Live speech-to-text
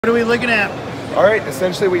What are we looking at? All right,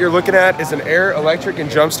 essentially what you're looking at is an air, electric, and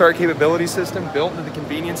jump start capability system built into the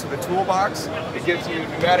convenience of the toolbox. It gives you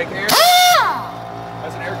pneumatic air,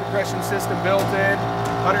 has an air compression system built in,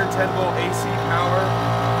 110 volt AC power,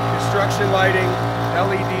 construction lighting,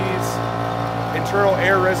 LEDs, internal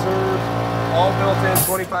air reserve, all built in,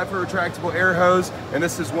 25-foot retractable air hose, and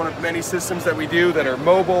this is one of many systems that we do that are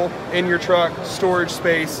mobile, in your truck, storage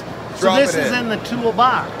space. So this is in the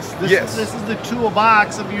toolbox. Yes. This is the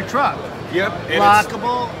toolbox of your truck. Yep.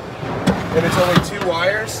 Lockable. And it's only 2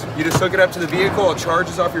 wires. You just hook it up to the vehicle. It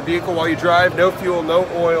charges off your vehicle while you drive. No fuel, no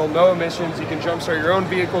oil, no emissions. You can jump start your own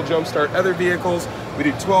vehicle, jump start other vehicles. We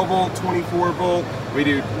do 12 volt, 24 volt. We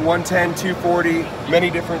do 110, 240, many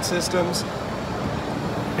different systems.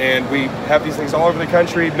 And we have these things all over the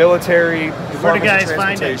country, military, Where do guys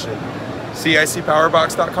find it?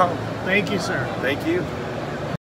 CICpowerbox.com. Thank you, sir. Thank you.